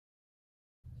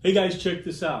Hey guys, check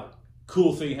this out.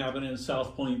 Cool thing happening in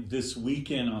South Point this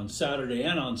weekend on Saturday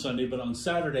and on Sunday, but on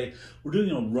Saturday we're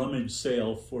doing a rummage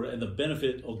sale and the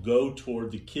benefit will go toward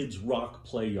the Kids Rock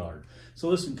Play Yard. So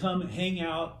listen, come hang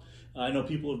out. I know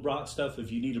people have brought stuff.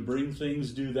 If you need to bring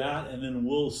things, do that, and then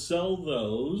we'll sell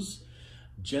those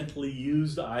gently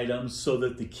used items so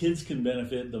that the kids can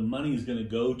benefit. The money is going to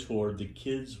go toward the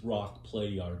Kids Rock Play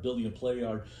Yard, building a play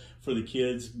yard for the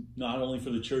kids, not only for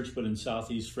the church, but in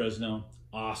Southeast Fresno.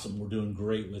 Awesome. We're doing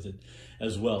great with it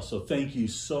as well. So thank you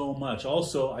so much.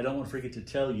 Also, I don't want to forget to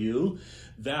tell you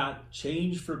that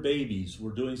Change for Babies,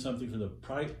 we're doing something for the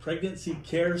Pregnancy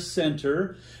Care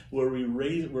Center where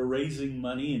we're raising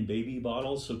money in baby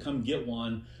bottles. So come get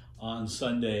one on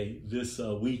Sunday this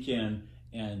weekend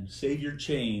and save your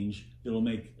change. It'll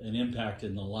make an impact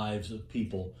in the lives of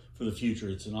people for the future.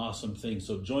 It's an awesome thing.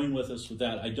 So join with us with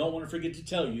that. I don't want to forget to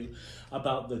tell you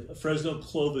about the Fresno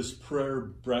Clovis Prayer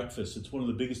Breakfast. It's one of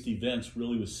the biggest events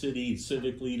really with city,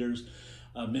 civic leaders,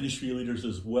 ministry leaders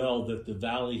as well that the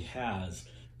Valley has.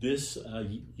 This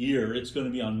year, it's going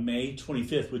to be on May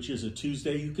 25th, which is a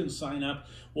Tuesday. You can sign up.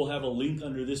 We'll have a link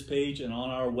under this page and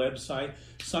on our website.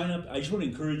 Sign up. I just want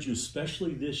to encourage you,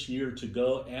 especially this year, to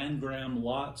go. Ann Graham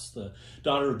Lotz, the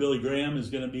daughter of Billy Graham, is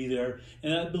going to be there.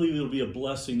 And I believe it'll be a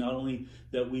blessing, not only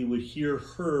that we would hear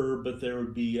her, but there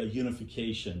would be a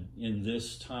unification in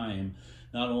this time.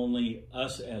 Not only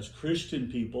us as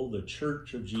Christian people, the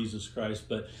Church of Jesus Christ,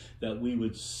 but that we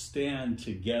would stand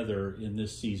together in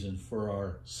this season for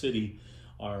our city,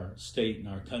 our state, and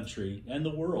our country, and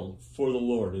the world for the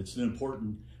Lord. It's an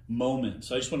important moment.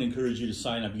 So I just want to encourage you to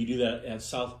sign up. You do that at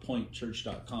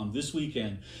southpointchurch.com. This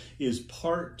weekend is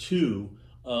part 2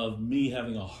 of me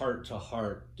having a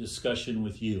heart-to-heart discussion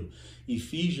with you.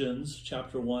 Ephesians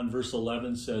chapter 1, verse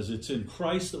 11 says, it's in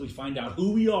Christ that we find out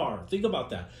who we are. Think about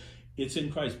that. It's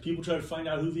in Christ. People try to find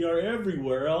out who they are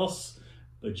everywhere else,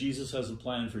 but Jesus has a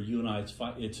plan for you and I.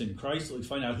 It's in Christ that we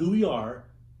find out who we are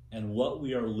and what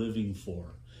we are living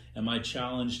for. And my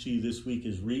challenge to you this week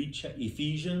is read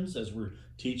Ephesians, as we're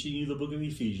teaching you the book of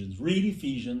Ephesians. Read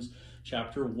Ephesians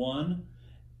chapter 1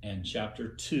 and chapter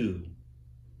 2,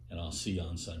 and I'll see you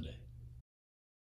on Sunday.